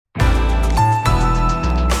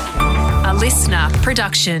listener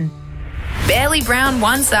production. Barely brown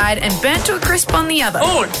one side and burnt to a crisp on the other.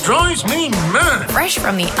 Oh, it drives me mad. Fresh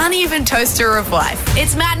from the uneven toaster of life.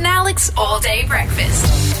 It's Matt and Alex all-day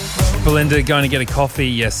breakfast. Belinda going to get a coffee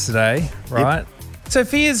yesterday, right? Yep.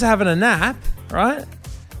 Sophia's having a nap, right?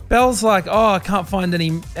 Belle's like, I can't find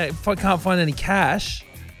any cash.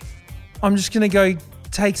 I'm just going to go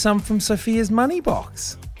take some from Sophia's money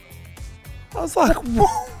box. I was like,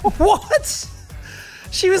 what?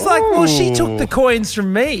 She was like, well, she took the coins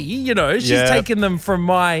from me. You know, she's taken them from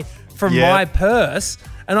my purse,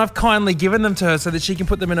 and I've kindly given them to her so that she can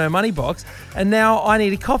put them in her money box. And now I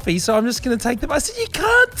need a coffee, so I'm just going to take them. I said, you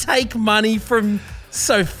can't take money from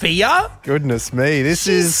Sophia. Goodness me, this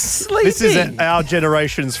is our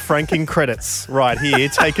generation's franking credits right here,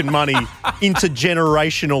 taking money into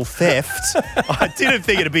generational theft. I didn't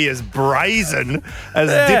think it'd be as brazen as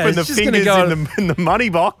dipping the fingers in the money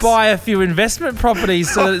box. Buy a few investment properties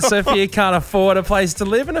so that Sophia can't afford a place to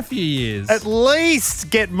live in a few years. At least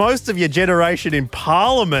get most of your generation in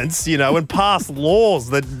parliaments, and pass laws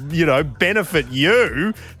that, benefit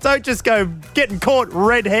you. Don't just go getting caught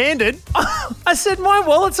red-handed. I said, my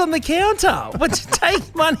wallet's on the counter. But to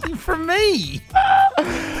take money from me.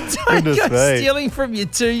 Don't go stealing from your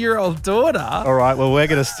 2-year-old daughter. All right, well, we're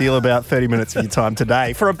going to steal about 30 minutes of your time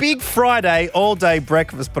today for a big Friday all-day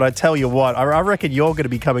breakfast. But I tell you what, I reckon you're going to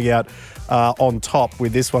be coming out on top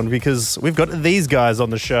with this one because we've got these guys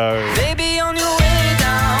on the show. Baby, on your way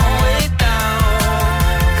down, way down.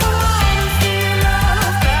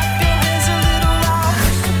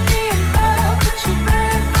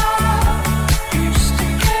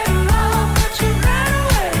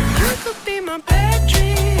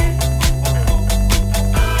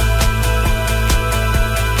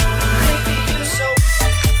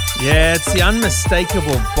 Yeah, it's the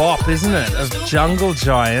unmistakable bop, isn't it, of Jungle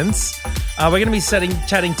Giants. We're going to be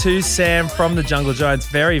chatting to Sam from the Jungle Giants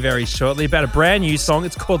very, very shortly about a brand new song.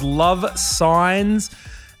 It's called Love Signs,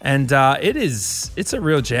 and it's a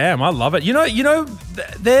real jam. I love it. You know,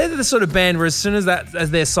 they're the sort of band where as soon as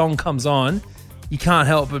their song comes on, you can't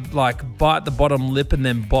help but bite the bottom lip and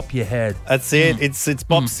then bop your head. That's it. It's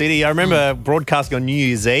Bop City. I remember broadcasting on New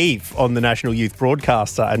Year's Eve on the National Youth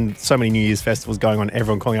Broadcaster, and so many New Year's festivals going on.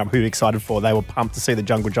 Everyone calling up who excited for. They were pumped to see the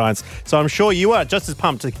Jungle Giants. So I'm sure you are just as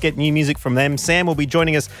pumped to get new music from them. Sam will be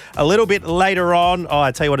joining us a little bit later on. Oh,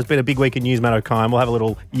 I tell you what, it's been a big week in news, Matt O'Kine. We'll have a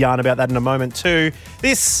little yarn about that in a moment too.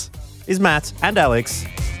 This is Matt and Alex.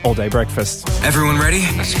 All day breakfast. Everyone ready?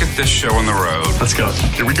 Let's get this show on the road. Let's go.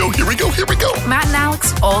 Here we go. Matt and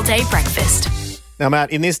Alex all-day breakfast. Now, Matt,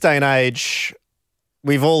 in this day and age,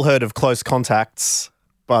 we've all heard of close contacts,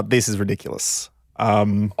 but this is ridiculous.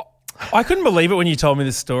 I couldn't believe it when you told me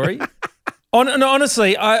this story.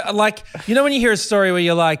 Honestly, I when you hear a story where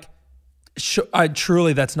you're like,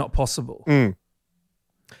 truly, that's not possible.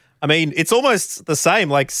 I mean, it's almost the same.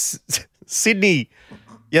 Like Sydney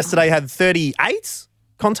yesterday had 38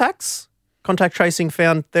 contacts. Contact tracing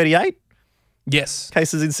found 38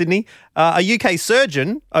 cases in Sydney. A UK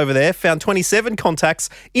surgeon over there found 27 contacts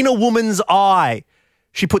in a woman's eye.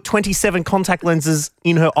 She put 27 contact lenses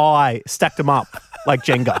in her eye, stacked them up like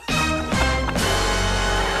Jenga.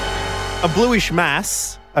 A bluish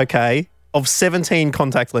mass, of 17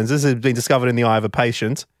 contact lenses has been discovered in the eye of a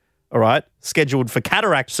patient, all right, scheduled for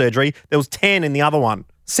cataract surgery. There was 10 in the other one,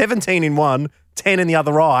 17 in one, 10 in the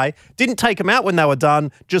other eye. Didn't take them out when they were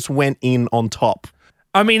done, just went in on top.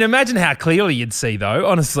 I mean, imagine how clearly you'd see, though,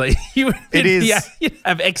 honestly. You'd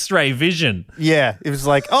have X-ray vision. Yeah, it was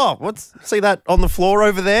like, see that on the floor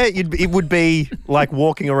over there? It would be like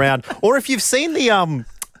walking around. Or if you've seen the,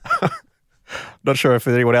 not sure if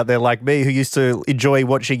there's anyone out there like me who used to enjoy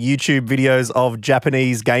watching YouTube videos of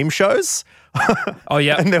Japanese game shows. Oh,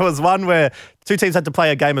 yeah. And there was one where two teams had to play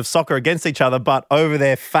a game of soccer against each other, but over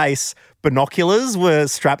their face, binoculars were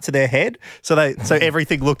strapped to their head. So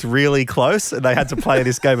everything looked really close and they had to play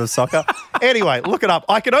this game of soccer. Anyway, look it up.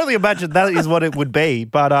 I can only imagine that is what it would be.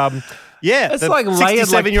 But it's like layered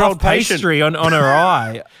like pastry on her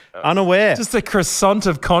eye. Unaware. Just a croissant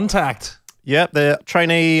of contact. Yep. The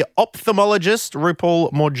trainee ophthalmologist,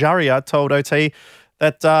 Rupal Morjaria, told OT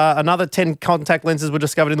that another 10 contact lenses were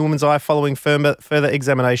discovered in the woman's eye following further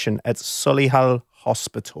examination at Solihull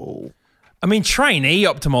Hospital. I mean, trainee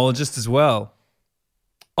ophthalmologist as well.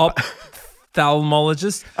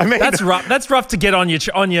 Ophthalmologist. I mean, that's rough. That's rough to get on your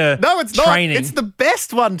No, it's training. Not. It's the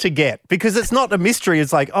best one to get because it's not a mystery.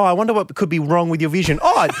 It's like, I wonder what could be wrong with your vision.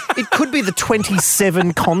 It could be the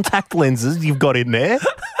 27 contact lenses you've got in there.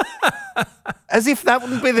 As if that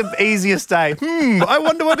wouldn't be the easiest day. I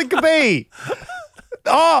wonder what it could be.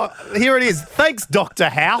 Oh, here it is. Thanks, Dr.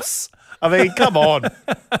 House. I mean, come on.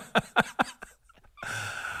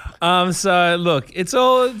 So look, it's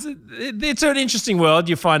an interesting world.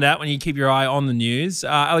 You find out when you keep your eye on the news.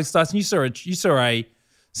 Alex Dyson, you saw a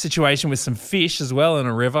situation with some fish as well in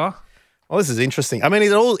a river. Well, this is interesting. I mean,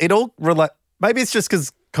 it all relate. Maybe it's just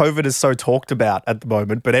because COVID is so talked about at the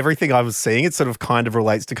moment, but everything I was seeing, it sort of kind of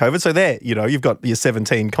relates to COVID. So there, you've got your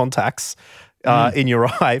 17 contacts in your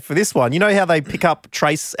eye for this one. You know how they pick up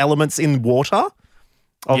trace elements in water?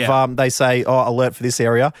 They say, alert for this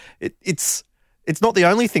area. It's not the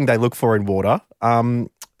only thing they look for in water.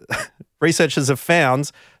 Researchers have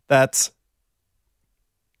found that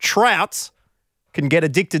trout can get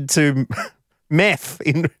addicted to meth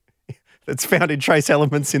that's found in trace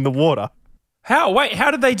elements in the water. How? Wait,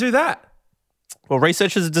 how did they do that? Well,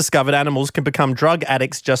 researchers have discovered animals can become drug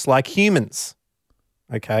addicts just like humans.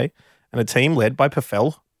 Okay. And a team led by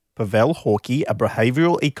Pavel Horky, a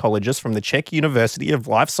behavioral ecologist from the Czech University of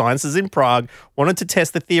Life Sciences in Prague, wanted to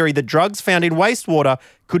test the theory that drugs found in wastewater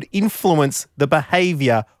could influence the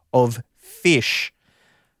behavior of fish.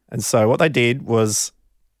 And so what they did was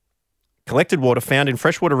collected water found in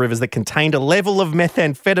freshwater rivers that contained a level of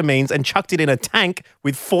methamphetamines and chucked it in a tank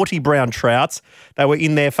with 40 brown trouts. They were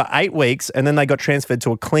in there for 8 weeks and then they got transferred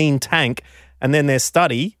to a clean tank. And then their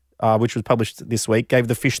study, which was published this week, gave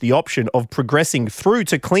the fish the option of progressing through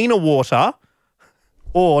to cleaner water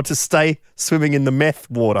or to stay swimming in the meth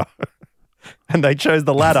water. And they chose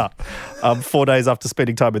the latter 4 days after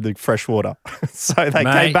spending time in the fresh water. So they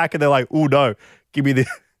came back and they're like, oh no, give me the...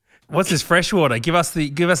 What's this fresh water? Give us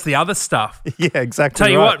the other stuff. Yeah, exactly. Tell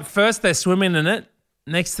you what, first they're swimming in it.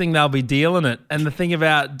 Next thing they'll be dealing it. And the thing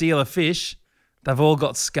about dealer fish, they've all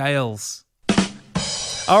got scales.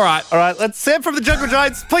 All right. Let's Sam from the Jungle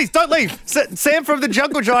Giants. Please don't leave. Sam from the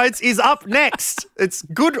Jungle Giants is up next. It's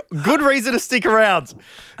good reason to stick around.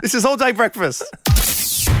 This is All Day Breakfast.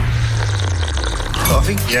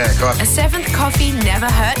 Coffee? Yeah, coffee. A seventh coffee never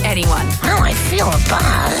hurt anyone. Oh, I feel a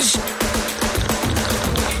buzz.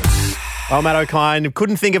 Well, Matt O'Kine,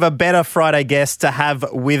 couldn't think of a better Friday guest to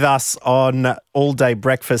have with us on All Day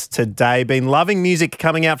Breakfast today. Been loving music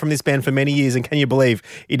coming out from this band for many years, and can you believe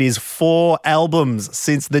it is 4 albums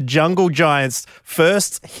since the Jungle Giants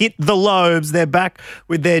first hit the lobes. They're back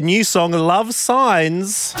with their new song, Love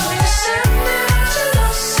Signs.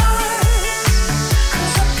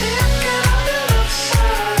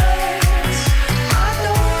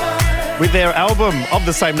 With their album of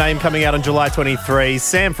the same name coming out on July 23,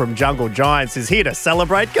 Sam from Jungle Giants is here to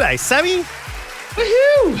celebrate. G'day, Sammy.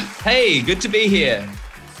 Woohoo! Hey, good to be here.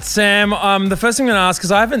 Sam, the first thing I'm going to ask,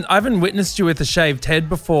 because I haven't witnessed you with a shaved head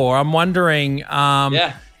before. I'm wondering,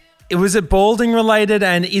 was it balding related,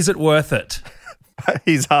 and is it worth it?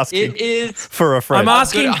 He's asking. It is for a friend.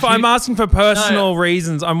 I'm asking for personal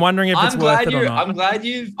reasons. I'm wondering if it's worth it or not. I'm glad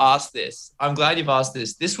you've asked this.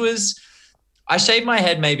 I shaved my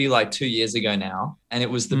head maybe like 2 years ago now, and it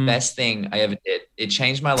was the best thing I ever did. It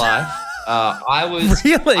changed my life.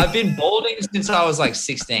 I've been balding since I was like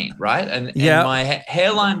 16, right? And my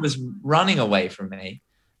hairline was running away from me.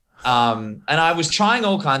 And I was trying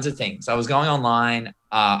all kinds of things. I was going online.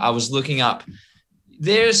 I was looking up.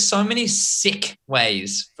 There's so many sick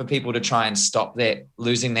ways for people to try and stop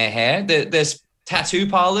losing their hair. There's tattoo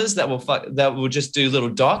parlors that will just do little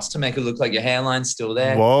dots to make it look like your hairline's still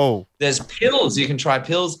there. Whoa. There's pills. You can try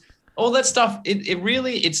pills. All that stuff,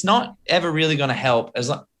 it's not ever really going to help.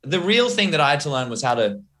 The real thing that I had to learn was how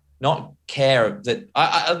to not care that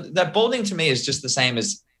that balding to me is just the same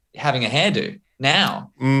as having a hairdo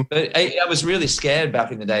now. But I was really scared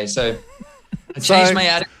back in the day. So I changed my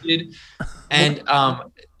attitude and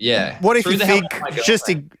What if you think,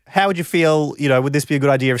 how would you feel, would this be a good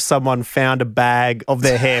idea if someone found a bag of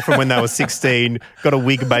their hair from when they were 16, got a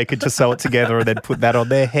wig maker to sew it together and then put that on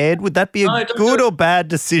their head? Would that be a good or bad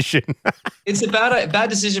decision? It's a bad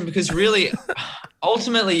decision because really,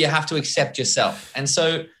 ultimately you have to accept yourself. And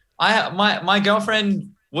so my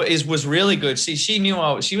girlfriend was really good. She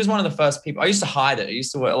knew she was one of the first people. I used to hide it. I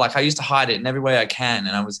used to hide it in every way I can.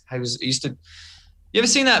 And I used to, you ever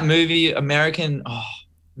seen that movie, Americans,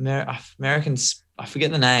 I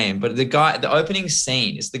forget the name, but the opening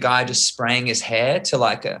scene is the guy just spraying his hair to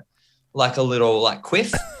like a little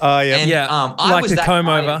quiff. Oh yeah. And, I like was a that comb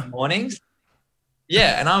guy over. in the mornings.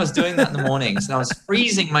 Yeah, and I was doing that in the mornings and I was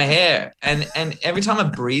freezing my hair. And every time a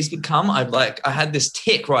breeze would come, I had this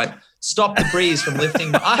tick, right? Stop the breeze from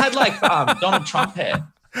lifting. I had Donald Trump hair.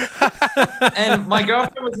 And my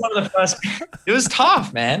girlfriend was one of the first. It was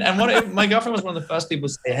tough, man. And my girlfriend was one of the first people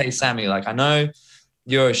to say, "Hey, Sammy, I know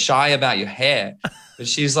you're shy about your hair, But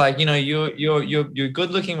she's like, you know, you're good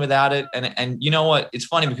looking without it. And you know what? It's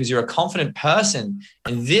funny because you're a confident person.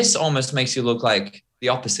 And this almost makes you look like the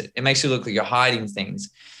opposite. It makes you look like you're hiding things.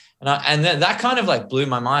 And that kind of like blew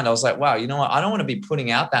my mind. I was like, wow, you know what? I don't want to be putting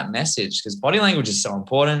out that message because body language is so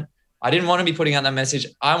important. I didn't want to be putting out that message.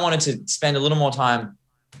 I wanted to spend a little more time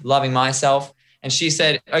loving myself. And she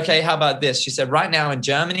said, okay, how about this? She said, right now in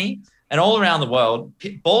Germany and all around the world,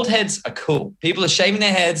 bald heads are cool. People are shaving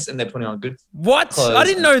their heads and they're putting on good What? clothes. I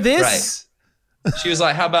didn't know this. Great. She was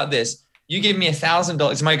like, how about this? You give me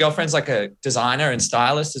 $1,000. My girlfriend's like a designer and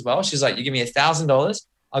stylist as well. She's like, you give me $1,000.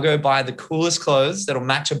 I'll go buy the coolest clothes that'll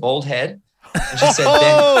match a bald head. And she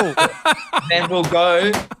said, then we'll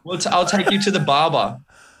go. I'll take you to the barber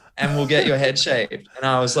and we'll get your head shaved. And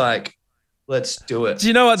I was like, let's do it. Do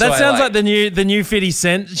you know what? That sounds like the new 50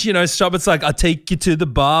 Cent, shop. It's like, I'll take you to the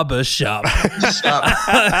barber shop.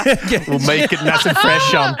 We'll make it nice and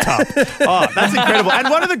fresh on top. Oh, that's incredible. And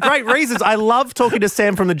one of the great reasons I love talking to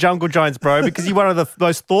Sam from the Jungle Giants, bro, because you're one of the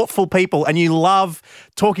most thoughtful people and you love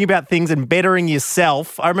talking about things and bettering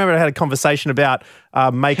yourself. I remember I had a conversation about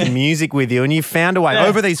making music with you and you found a way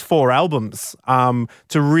over these 4 albums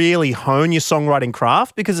to really hone your songwriting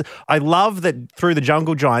craft, because I love that through the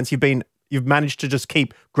Jungle Giants you've managed to just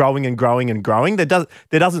keep growing and growing and growing. There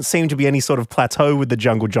doesn't seem to be any sort of plateau with the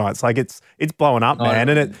Jungle Giants. Like it's blowing up, man.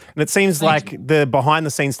 And it seems like the behind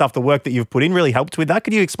the scenes stuff, the work that you've put in really helped with that.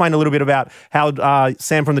 Could you explain a little bit about how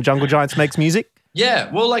Sam from the Jungle Giants makes music? Yeah.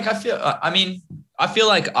 Well, like I feel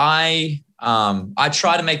like I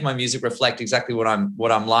try to make my music reflect exactly what I'm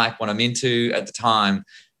like, what I'm into at the time.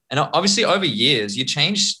 And obviously over years, you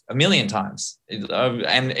change a million times.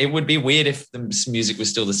 And it would be weird if the music was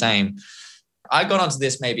still the same. I got onto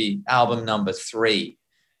this maybe album number 3.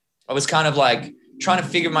 I was kind of like trying to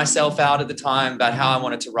figure myself out at the time about how I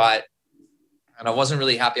wanted to write. And I wasn't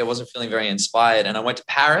really happy. I wasn't feeling very inspired. And I went to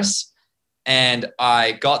Paris and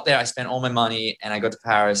I got there. I spent all my money and I got to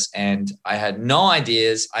Paris and I had no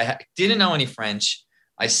ideas. I didn't know any French.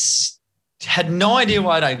 I had no idea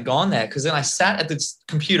why I'd gone there, because then I sat at the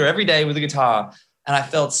computer every day with a guitar and I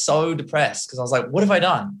felt so depressed because I was like, what have I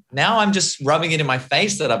done? Now I'm just rubbing it in my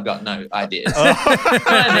face that I've got no ideas. You know what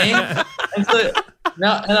I mean?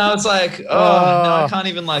 And I was like, now I can't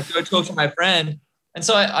even like go talk to my friend. And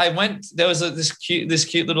so I went, there was this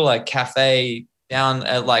cute little like cafe down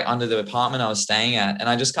at like under the apartment I was staying at. And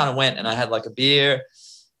I just kind of went and I had like a beer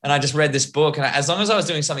and I just read this book. And as long as I was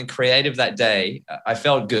doing something creative that day, I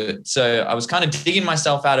felt good. So I was kind of digging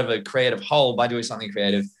myself out of a creative hole by doing something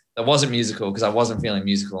creative that wasn't musical, because I wasn't feeling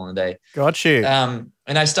musical on the day. Got you. And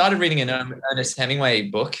I started reading an Ernest Hemingway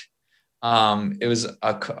book. It was,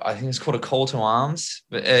 I think it's called A Call to Arms.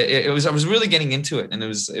 But I was really getting into it, and it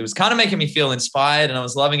was kind of making me feel inspired, and I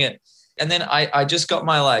was loving it. And then I just got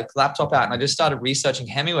my like laptop out and I just started researching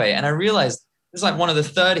Hemingway, and I realized this is like one of the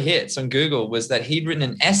 3rd hits on Google was that he'd written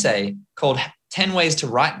an essay called 10 Ways to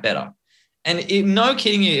Write Better. And no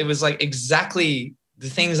kidding you, it was like exactly the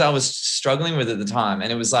things I was struggling with at the time.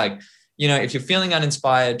 And it was like, if you're feeling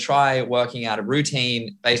uninspired, try working out a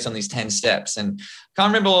routine based on these 10 steps. And I can't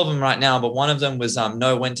remember all of them right now, but one of them was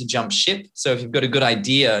know when to jump ship. So if you've got a good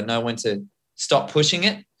idea, know when to stop pushing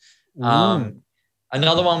it.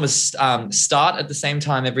 Another one was start at the same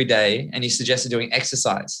time every day. And he suggested doing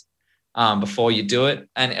exercise before you do it.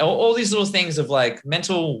 And all these little things of like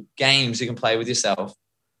mental games you can play with yourself,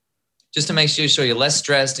 just to make sure you're less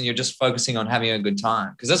stressed and you're just focusing on having a good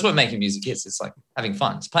time. Because that's what making music is. It's like having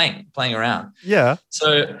fun. It's playing around. Yeah.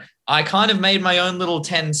 So I kind of made my own little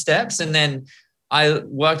 10 steps, and then I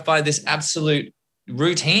worked by this absolute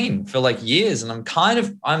routine for like years. And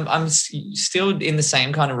I'm still in the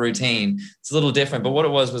same kind of routine. It's a little different, but what it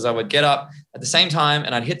was I would get up at the same time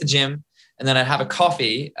and I'd hit the gym, and then I'd have a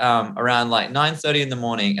coffee around like 9:30 in the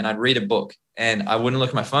morning, and I'd read a book. And I wouldn't look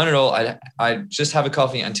at my phone at all. I'd just have a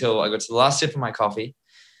coffee until I got to the last sip of my coffee.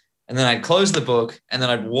 And then I'd close the book, and then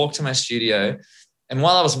I'd walk to my studio. And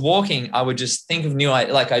while I was walking, I would just think of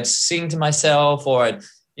I'd sing to myself, or I'd,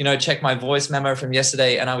 check my voice memo from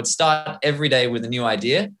yesterday. And I would start every day with a new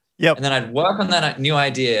idea. Yep. And then I'd work on that new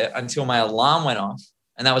idea until my alarm went off.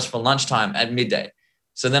 And that was for lunchtime at midday.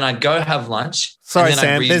 So then I'd go have lunch. Sorry,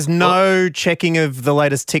 Sam, there's no checking of the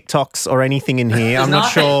latest TikToks or anything in here. I'm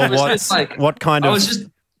not sure what kind of... I was just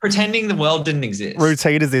pretending the world didn't exist.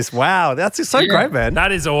 Routine is this? Wow, that's so great, man.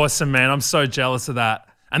 That is awesome, man. I'm so jealous of that.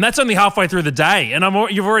 And that's only halfway through the day, and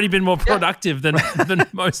you've already been more productive than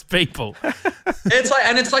most people.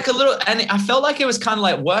 It's like a little... And I felt like it was kind of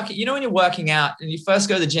like working... when you're working out and you first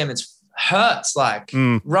go to the gym, it hurts,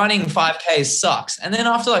 running 5Ks sucks, and then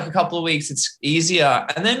after like a couple of weeks it's easier,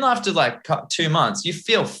 and then after like 2 months you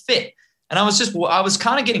feel fit, And I was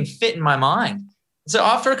kind of getting fit in my mind. So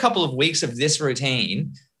after a couple of weeks of this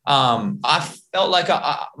routine, I felt like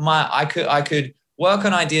I could work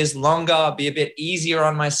on ideas longer, be a bit easier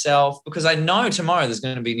on myself, because I know tomorrow there's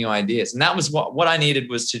going to be new ideas. And that was what I needed,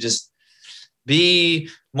 was to just be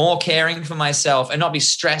more caring for myself and not be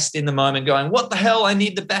stressed in the moment going, what the hell? I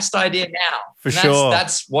need the best idea now.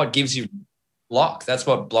 That's what gives you block. That's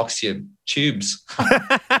what blocks your tubes.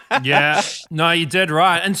 Yeah. No, you did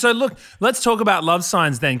right. And so look, let's talk about Love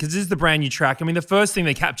Signs then, because this is the brand new track. I mean, the first thing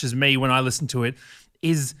that captures me when I listen to it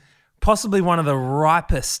is possibly one of the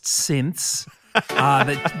ripest synths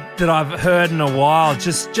that I've heard in a while.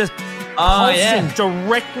 Just pulsing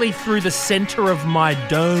directly through the center of my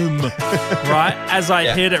dome, right? As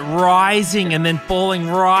I hit it, rising and then falling,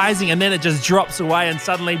 rising, and then it just drops away, and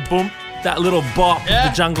suddenly, boom, that little bop of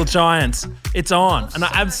the Jungle Giants. It's on, and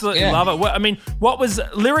I absolutely love it. I mean, what was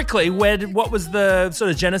lyrically? What was the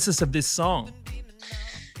sort of genesis of this song?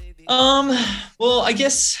 Well, I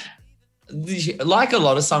guess, like a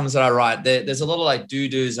lot of songs that I write, there's a lot of like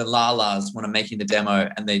doo-doos and la-las when I'm making the demo,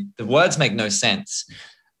 and the words make no sense.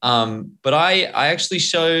 But I actually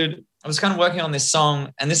I was kind of working on this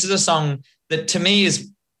song, and this is a song that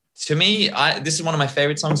this is one of my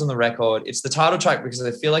favorite songs on the record. It's the title track because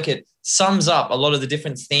I feel like it sums up a lot of the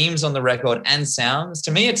different themes on the record and sounds. To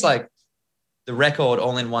me, it's like the record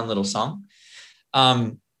all in one little song.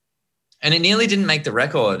 And it nearly didn't make the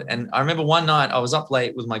record. And I remember one night I was up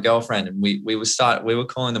late with my girlfriend, and we were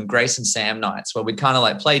calling them Grace and Sam nights, where we'd kind of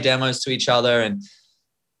like play demos to each other. And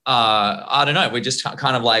I don't know, we just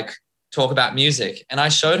kind of like talk about music. And I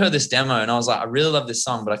showed her this demo, and I was like, I really love this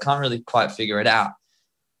song, but I can't really quite figure it out.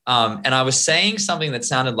 And I was saying something that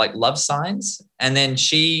sounded like love signs. And then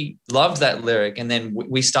she loved that lyric. And then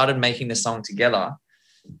we started making the song together.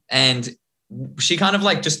 And she kind of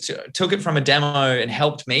like just took it from a demo and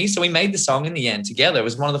helped me. So we made the song in the end together. It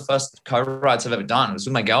was one of the first co-writes I've ever done. It was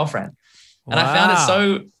with my girlfriend. And I found it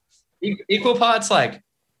so equal parts like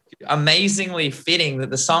amazingly fitting that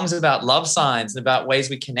the song's about love signs and about ways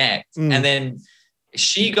we connect. And then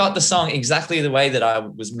she got the song exactly the way that I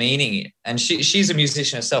was meaning it. And she's a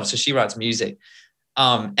musician herself, so she writes music.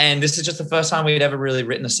 And this is just the first time we had ever really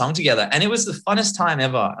written a song together. And it was the funnest time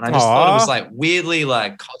ever. And I just thought it was like weirdly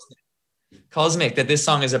like cosmic that this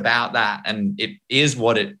song is about that. And it is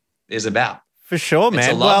what it is about. For sure, man.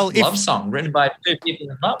 It's a love song written by two people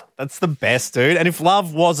in love. That's the best, dude. And if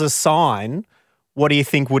love was a sign, what do you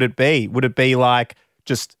think would it be? Would it be like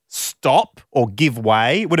just stop or give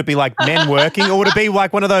way? Would it be like men working, or would it be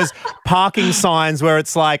like one of those parking signs where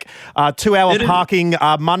it's like 2-hour parking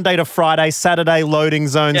Monday to Friday, Saturday loading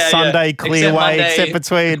zone, Sunday clear way, except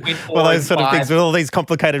between all those sort of things with all these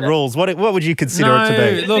complicated rules? What would you consider it to be?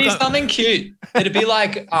 It'd be something cute. It'd be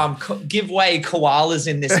like give way koalas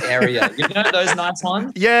in this area. You know those nice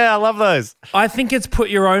ones? Yeah, I love those. I think it's put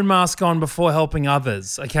your own mask on before helping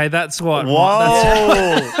others. Okay, that's what.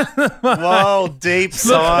 Whoa. Whoa, deep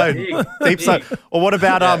side. Deep side. Or what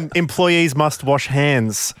about employees must wash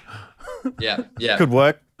hands? Yeah. Could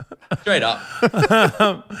work. Straight up.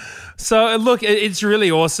 So look, it's really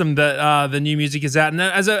awesome that the new music is out,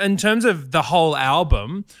 and in terms of the whole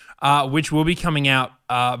album, which will be coming out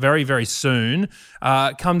very, very soon,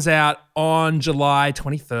 comes out on July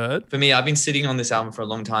 23rd. For me, I've been sitting on this album for a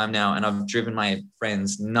long time now, and I've driven my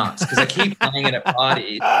friends nuts because I keep playing it at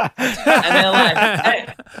parties, and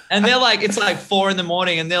they're like, it's like 4 a.m,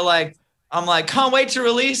 and they're like, I'm like, can't wait to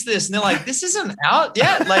release this. And they're like, this isn't out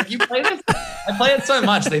yet. Like, you play this. I play it so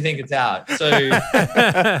much, they think it's out. So,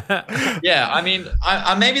 yeah, I mean,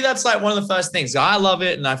 I maybe that's like one of the first things. I love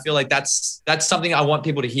it, and I feel like that's something I want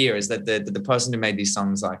people to hear, is that the person who made these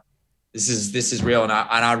songs, like, this is real, and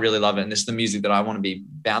I really love it, and this is the music that I want to be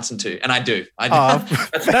bouncing to, and I do.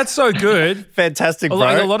 That's so good. Fantastic, bro.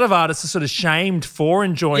 Like, a lot of artists are sort of shamed for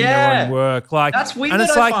enjoying their own work. Like, that's weird, and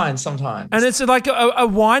I find sometimes. And it's like a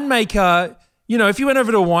winemaker. You know, if you went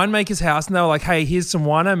over to a winemaker's house and they were like, hey, here's some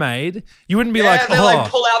wine I made, you wouldn't be like, like,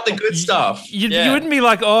 pull out the good stuff. You wouldn't be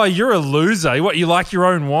like, oh, you're a loser. What, you like your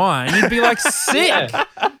own wine? You'd be like, sick. Yeah,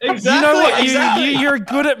 exactly. You know what? You're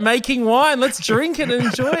good at making wine. Let's drink it and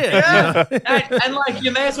enjoy it. Yeah. You know? and like,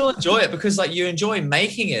 you may as well enjoy it because like you enjoy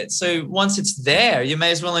making it. So once it's there, you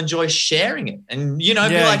may as well enjoy sharing it and, you know,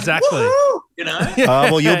 be like, exactly. Woo-hoo! You know?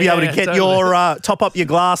 Well, you'll be able to get your top up your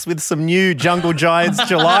glass with some new Jungle Giants.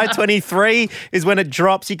 July 23 is when it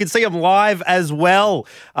drops. You can see them live as well.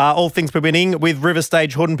 All things permitting, with River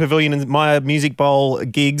Stage, Hordern Pavilion, and Maya Music Bowl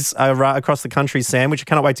gigs across the country, Sam, which I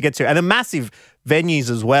cannot wait to get to, and the massive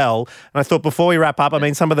venues as well. And I thought before we wrap up, I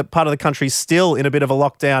mean, some of the part of the country is still in a bit of a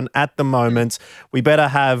lockdown at the moment. We better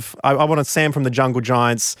have. I wanted Sam from the Jungle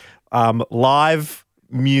Giants live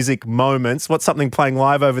music moments. What's something playing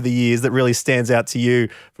live over the years that really stands out to you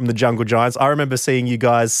from the Jungle Giants? I remember seeing you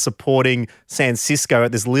guys supporting San Cisco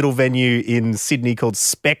at this little venue in Sydney called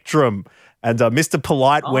Spectrum, and Mr.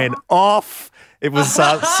 Polite went off. It was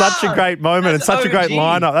such a great moment and such a great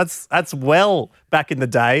lineup. That's well back in the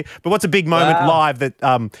day. But what's a big moment live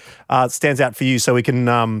that stands out for you, so we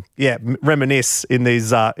can reminisce in these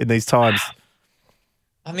times?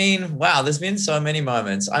 I mean, wow, there's been so many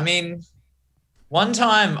moments. I mean, one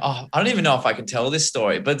time, I don't even know if I can tell this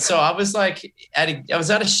story, but so I was like I was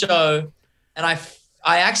at a show, and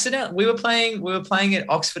we were playing at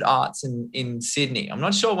Oxford Arts in Sydney. I'm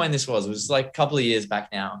not sure when this was. It was like a couple of years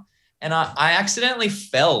back now. And I accidentally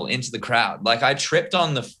fell into the crowd. Like, I tripped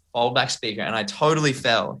on the foldback speaker and I totally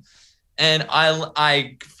fell. And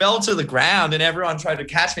I fell to the ground and everyone tried to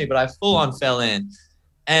catch me, but I full on fell in.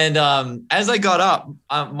 And as I got up,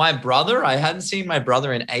 my brother, I hadn't seen my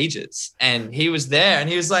brother in ages. And he was there and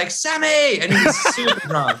he was like, "Sammy!" And he was super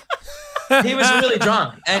drunk. He was really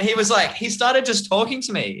drunk. And he was like, he started just talking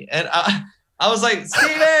to me. And I was like,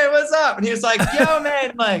 "Stevie, what's up?" And he was like, "Yo,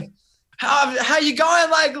 man, like, how you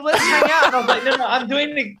going? Like, let's hang out." And I was like, no, I'm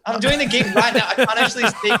doing the gig right now. I can't actually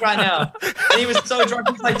speak right now. And he was so drunk.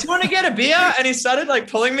 He was like, "Do you want to get a beer?" And he started like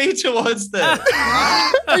pulling me towards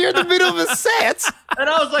You're in the middle of a set. And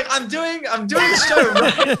I was like, I'm doing the show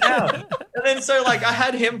right now. And then so like I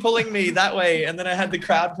had him pulling me that way, and then I had the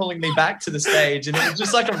crowd pulling me back to the stage, and it was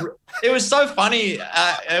just like it was so funny.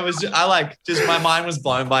 My mind was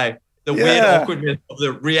blown by the weird awkwardness of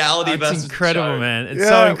the reality versus incredible, the show. man. It's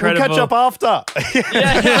so incredible. We'll catch up after.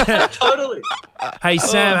 Yeah, totally. Hey,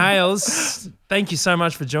 Sam Hales, thank you so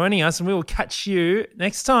much for joining us, and we will catch you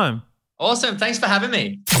next time. Awesome. Thanks for having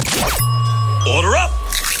me. Order up.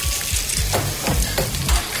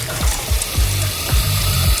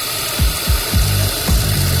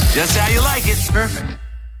 Just how you like it. Perfect.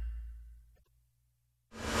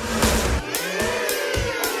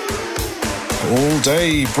 All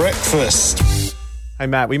day breakfast. Hey,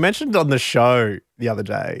 Matt, we mentioned on the show the other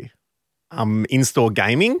day, in-store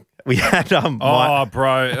gaming. We had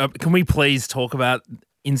bro, can we please talk about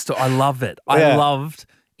in-store? I love it. I loved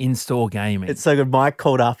in-store gaming. It's so good. Mike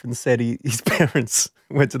called up and said his parents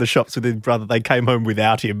went to the shops with his brother. They came home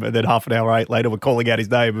without him, and then half an hour later were calling out his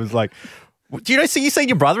name. It was like, "Do you know? You seen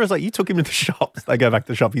your brother?" It's like, "You took him to the shops." They go back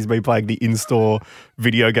to the shop. He's been playing the in-store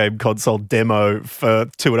video game console demo for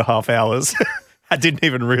 2.5 hours. I didn't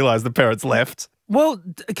even realize the parents left. Well,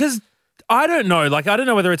 because I don't know. Like, I don't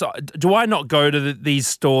know whether it's. Do I not go to these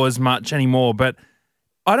stores much anymore? But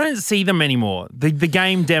I don't see them anymore. The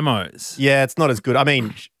game demos. Yeah, it's not as good. I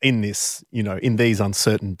mean, in these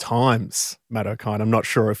uncertain times, Matt O'Kine, I'm not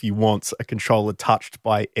sure if you want a controller touched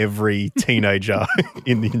by every teenager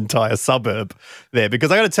in the entire suburb there,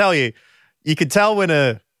 because I got to tell you, you could tell when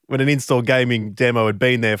an in-store gaming demo had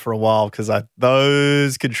been there for a while, because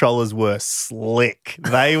those controllers were slick.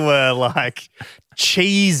 They were like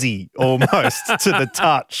cheesy almost to the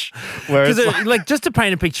touch. Whereas like just to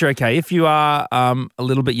paint a picture, okay, if you are a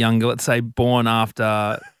little bit younger, let's say born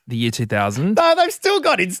after the year 2000. No, they've still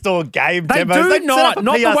got in-store game demos. They do not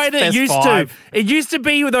the way that it used to. It used to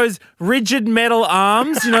be with those rigid metal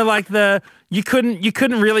arms, like you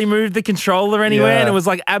couldn't really move the controller anywhere, and it was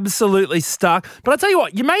like absolutely stuck. But I'll tell you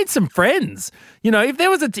what, you made some friends.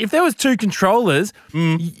 If there was two controllers,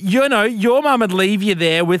 your mum would leave you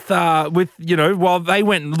there with while they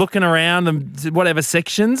went looking around and whatever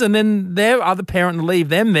sections, and then their other parent would leave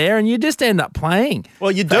them there, and you just end up playing.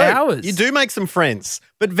 Well, you do. Hours. You do make some friends,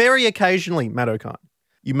 but very occasionally, Matt O'Kine,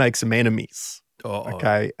 you make some enemies.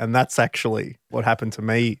 Okay, and that's actually what happened to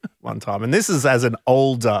me one time, and this is as an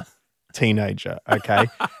older teenager, okay,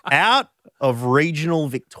 out of regional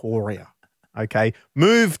Victoria, okay,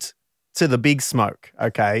 moved to the Big Smoke,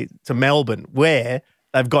 okay, to Melbourne, where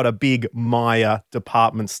they've got a big Myer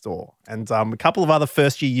department store. And a couple of other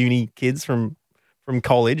first-year uni kids from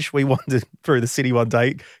college, we wandered through the city one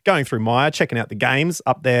day, going through Myer, checking out the games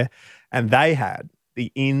up there, and they had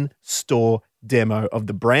the in-store demo of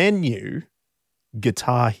the brand new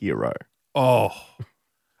Guitar Hero. Oh,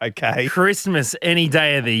 okay. Christmas any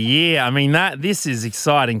day of the year. I mean, this is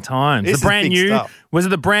exciting times. This the brand new stuff. Was it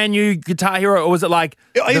the brand new Guitar Hero, or was it like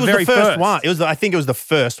it was very the first one? I think it was the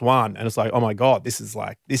first one, and it's like, oh my god, this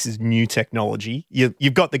is new technology.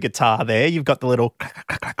 You've got the guitar there, you've got the little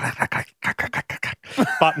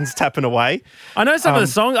buttons tapping away. I know some of the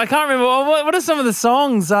songs. I can't remember. What are some of the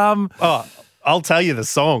songs? I'll tell you the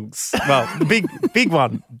songs. Well, the big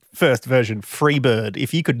one, first version, Freebird.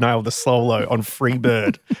 If you could nail the solo on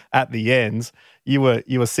Freebird at the end, you were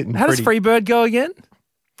sitting. How does Freebird go again?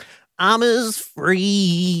 I'm as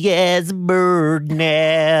free as a bird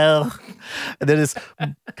now. And then it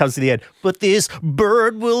comes to the end. But this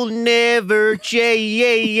bird will never change.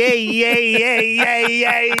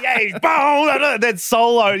 Boom! Then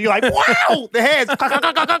solo. You're like, wow! The hands.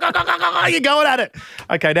 You're going at it.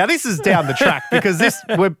 Okay, now this is down the track because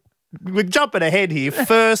we're jumping ahead here.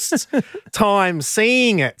 First time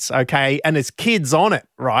seeing it, okay? And there's kids on it,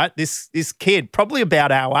 right? This kid, probably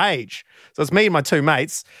about our age. So it's me and my two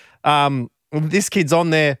mates. This kid's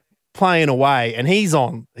on there playing away, and he's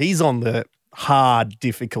on the hard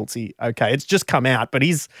difficulty. Okay, it's just come out, but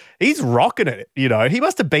he's rocking it. You know, he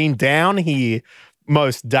must have been down here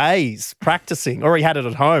most days practicing, or he had it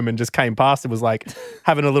at home and just came past and was like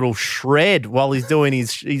having a little shred while he's doing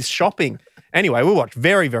his shopping. Anyway, we watched.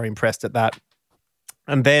 Very, very impressed at that.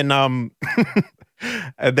 And then, and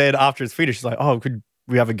then after it's finished, he's like, "Oh, could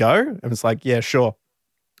we have a go?" And it's like, "Yeah, sure."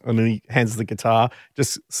 And then he hands the guitar,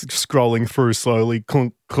 just scrolling through slowly,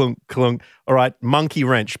 clunk, clunk, clunk. All right, Monkey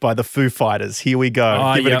Wrench by the Foo Fighters. Here we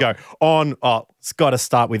go. Give it a go. It's got to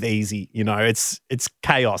start with easy. You know, it's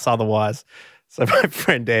chaos otherwise. So my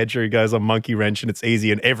friend Andrew goes on Monkey Wrench and it's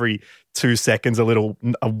easy. And every 2 seconds, a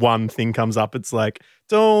one thing comes up. It's like,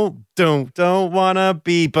 don't wanna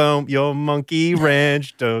be boom, your Monkey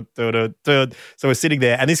Wrench. So we're sitting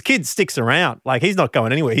there and this kid sticks around. Like he's not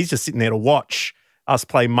going anywhere. He's just sitting there to watch us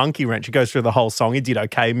play Monkey Wrench. He goes through the whole song. He did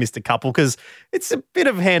okay, missed a couple because it's a bit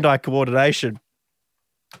of hand-eye coordination.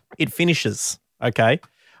 It finishes, okay?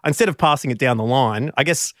 Instead of passing it down the line, I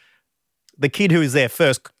guess the kid who was there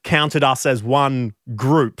first counted us as one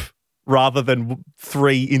group rather than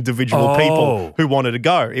three individual people who wanted to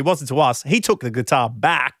go. It wasn't to us. He took the guitar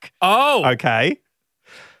back. Oh. Okay.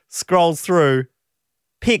 Scrolls through,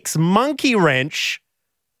 picks Monkey Wrench,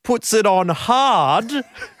 puts it on hard,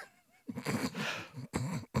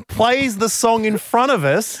 plays the song in front of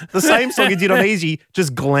us, the same song he did on Easy,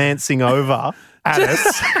 just glancing over at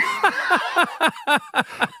us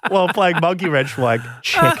while playing Monkey Wrench. Like,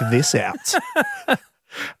 check this out.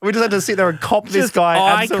 We just had to sit there and cop this guy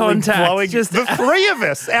eye absolutely contact, blowing the three of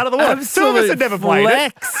us out of the water. Two of us had never played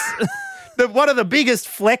it. One of the biggest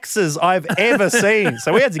flexes I've ever seen.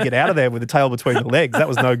 So we had to get out of there with the tail between the legs. That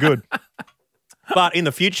was no good. But in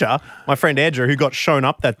the future, my friend Andrew, who got shown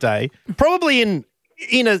up that day, probably in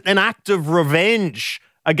an act of revenge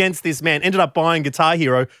against this man, ended up buying Guitar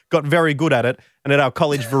Hero, got very good at it, and at our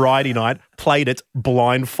college variety night, played it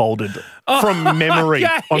blindfolded from memory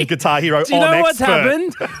on Guitar Hero. Do you know what's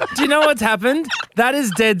happened? Do you know what's happened? That is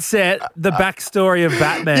dead set the backstory of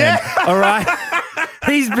Batman. Yeah. All right?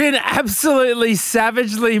 He's been absolutely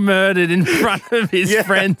savagely murdered in front of his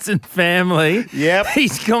friends and family. Yep.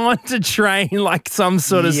 He's gone to train like some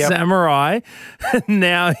sort of samurai, and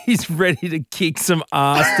now he's ready to kick some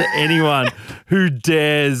ass to anyone who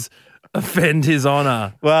dares offend his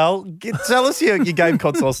honor. Well, tell us your game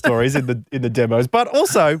console stories in the demos, but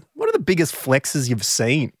also, what are the biggest flexes you've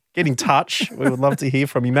seen? Get in touch. We would love to hear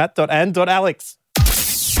from you, Matt.and.alex.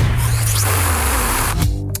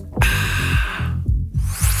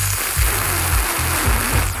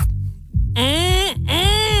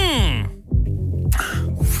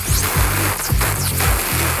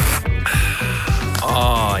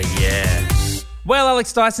 Oh, yeah. Well,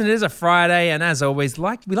 Alex Dyson, it is a Friday, and as always,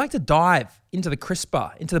 we like to dive into the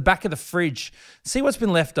crisper, into the back of the fridge, see what's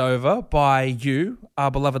been left over by you, our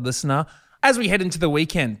beloved listener, as we head into the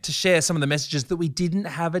weekend to share some of the messages that we didn't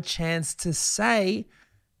have a chance to say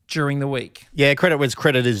during the week. Yeah, credit where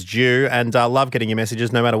credit is due, and I love getting your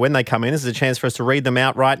messages no matter when they come in. This is a chance for us to read them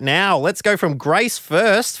out right now. Let's go from Grace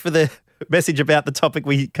first for the message about the topic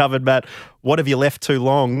we covered, Matt. What have you left too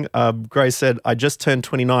long? Grace said, I just turned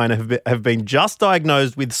 29 and have been just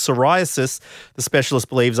diagnosed with psoriasis. The specialist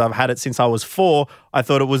believes I've had it since I was 4. I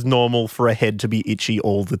thought it was normal for a head to be itchy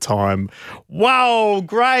all the time. Wow,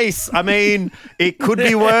 Grace. I mean, it could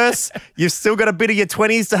be worse. You've still got a bit of your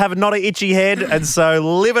 20s to have not an itchy head, and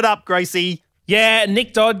so live it up, Gracie. Yeah,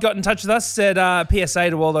 Nick Dodd got in touch with us, said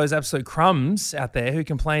PSA to all those absolute crumbs out there who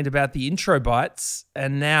complained about the intro bites,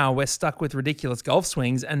 and now we're stuck with ridiculous golf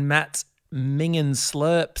swings and Matt's minging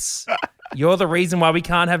slurps. You're the reason why we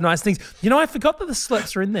can't have nice things. You know, I forgot that the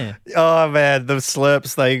slurps are in there. Oh, man, the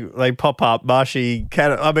slurps, they pop up. Marshy,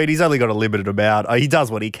 he's only got a limited amount. He does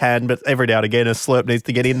what he can, but every now and again a slurp needs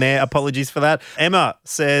to get in there. Apologies for that. Emma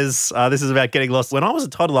says, this is about getting lost. When I was a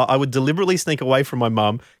toddler, I would deliberately sneak away from my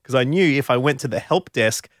mum because I knew if I went to the help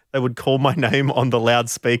desk, they would call my name on the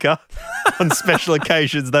loudspeaker. On special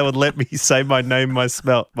occasions, they would let me say my name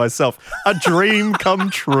myself. A dream come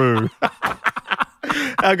true.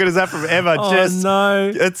 How good is that from Emma? Oh,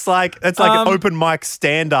 no. It's like an open mic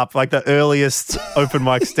stand-up, like the earliest open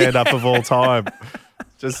mic stand-up of all time.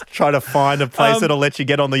 Just try to find a place that'll let you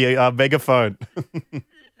get on the megaphone.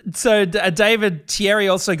 So David Thierry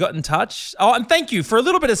also got in touch. Oh, and thank you for a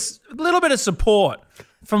little bit of support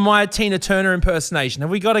from my Tina Turner impersonation.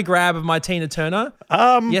 Have we got a grab of my Tina Turner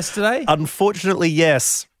yesterday? Unfortunately,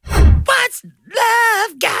 yes. What's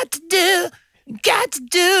love got to do? Got to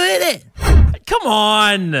do with it. Come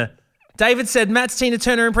on. David said Matt's Tina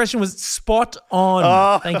Turner impression was spot on.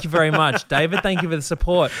 Oh. Thank you very much, David. Thank you for the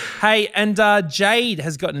support. Hey, and Jade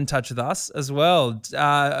has gotten in touch with us as well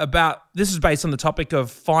about, this is based on the topic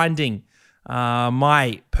of finding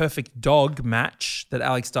my perfect dog match that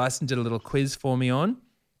Alex Dyson did a little quiz for me on.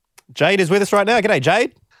 Jade is with us right now. G'day,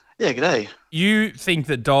 Jade. Yeah, g'day. You think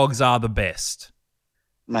that dogs are the best?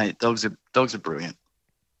 Mate, dogs are brilliant.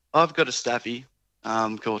 I've got a staffy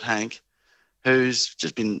called Hank, who's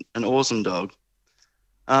just been an awesome dog.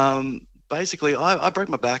 Basically, I broke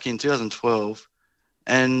my back in 2012,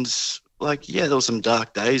 and there was some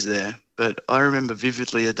dark days there, but I remember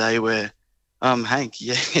vividly a day where Hank,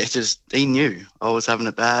 he knew I was having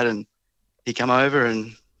it bad, and he came over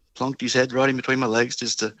and plonked his head right in between my legs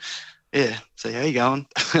just to, say, how you going?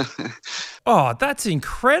 Oh, that's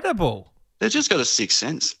incredible. They've just got a sixth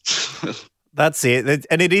sense. That's it.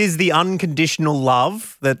 And it is the unconditional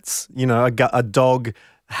love that's, a dog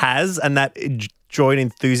has, and that joy and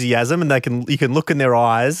enthusiasm, and you can look in their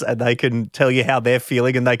eyes and they can tell you how they're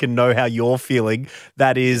feeling and they can know how you're feeling.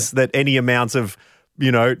 That is that any amount of,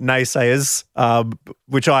 naysayers,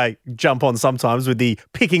 which I jump on sometimes with the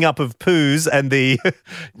picking up of poos and the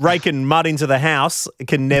raking mud into the house,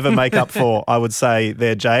 can never make up for, I would say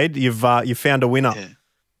there, Jade. You've found a winner. Yeah.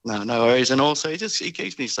 No worries. And also, he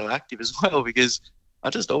keeps me so active as well, because I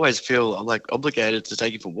just always feel like obligated to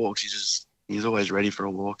take him for walks. He's always ready for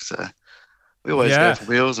a walk. So we always go for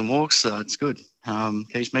wheels and walks. So it's good.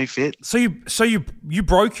 Keeps me fit. So you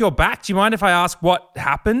broke your back. Do you mind if I ask what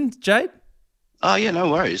happened, Jade? Oh yeah, no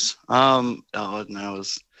worries. I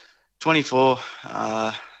was 24.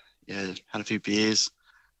 Had a few beers,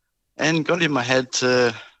 and got it in my head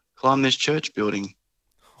to climb this church building.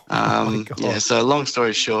 So long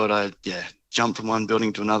story short, I jumped from one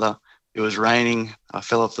building to another. It was raining. I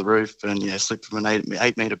fell off the roof and slipped from an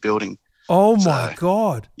 8-meter building. Oh my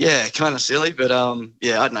God. Yeah, kind of silly, but I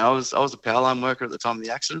don't know. I was a power line worker at the time of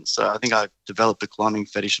the accident, so I think I developed a climbing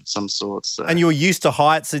fetish of some sort. So. And you were used to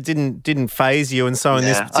heights, it didn't phase you, and so in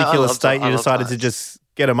this particular state you decided to just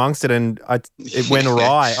get amongst it, and it went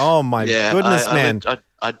awry. Oh my goodness, man.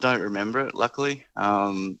 I don't remember it, luckily.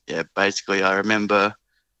 Basically I remember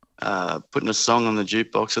putting a song on the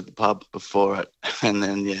jukebox at the pub before it, and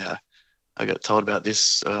then I got told about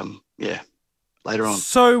this later on.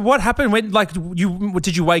 So what happened when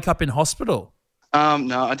did you wake up in hospital?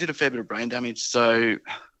 No, I did a fair bit of brain damage, so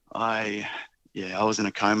I was in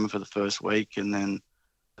a coma for the first week, and then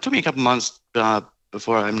it took me a couple of months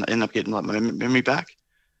before I ended up getting my memory back,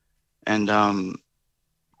 and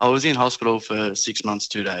I was in hospital for 6 months,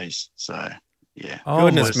 2 days, so. Yeah. Oh,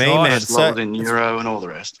 goodness me, man. So, in neuro and all the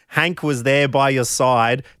rest. Hank was there by your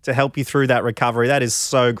side to help you through that recovery. That is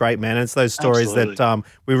so great, man. And it's those stories that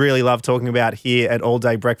we really love talking about here at All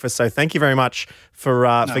Day Breakfast. So thank you very much for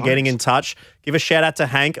getting in touch. Give a shout out to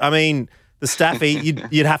Hank. I mean, the staffy,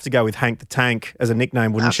 you'd have to go with Hank the Tank as a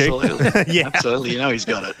nickname, wouldn't you? Yeah, absolutely. He's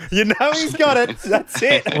got it. He's got it. That's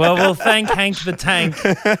it. Well, we'll thank Hank the Tank,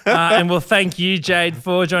 and we'll thank you, Jade,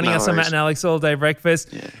 for joining us on Matt and Alex All Day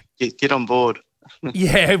Breakfast. Yeah, get on board.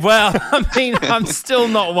 Yeah, well, I mean, I'm still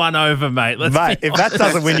not won over, mate. If that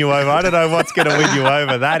doesn't win you over, I don't know what's going to win you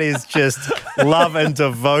over. That is just love and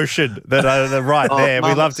devotion that are right there.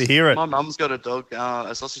 We love to hear it. My mum's got a dog,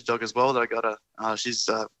 a sausage dog as well that I got her. She's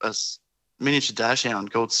a miniature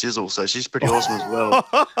dachshund called Sizzle, so she's pretty awesome as well.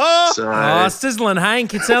 Sizzle and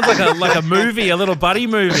Hank. It sounds like a movie, a little buddy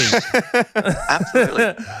movie.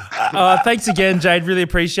 Absolutely. Thanks again, Jade. Really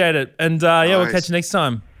appreciate it. And we'll catch you next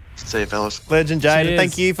time. See you, fellas. Legend Jade. And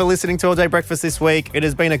thank you for listening to All Day Breakfast this week. It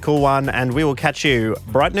has been a cool one, and we will catch you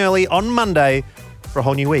bright and early on Monday for a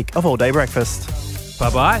whole new week of All Day Breakfast.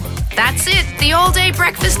 Bye-bye. That's it. The All Day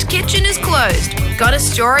Breakfast kitchen is closed. Got a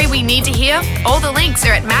story we need to hear? All the links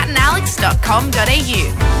are at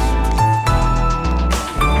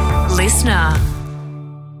mattandalex.com.au. Listener.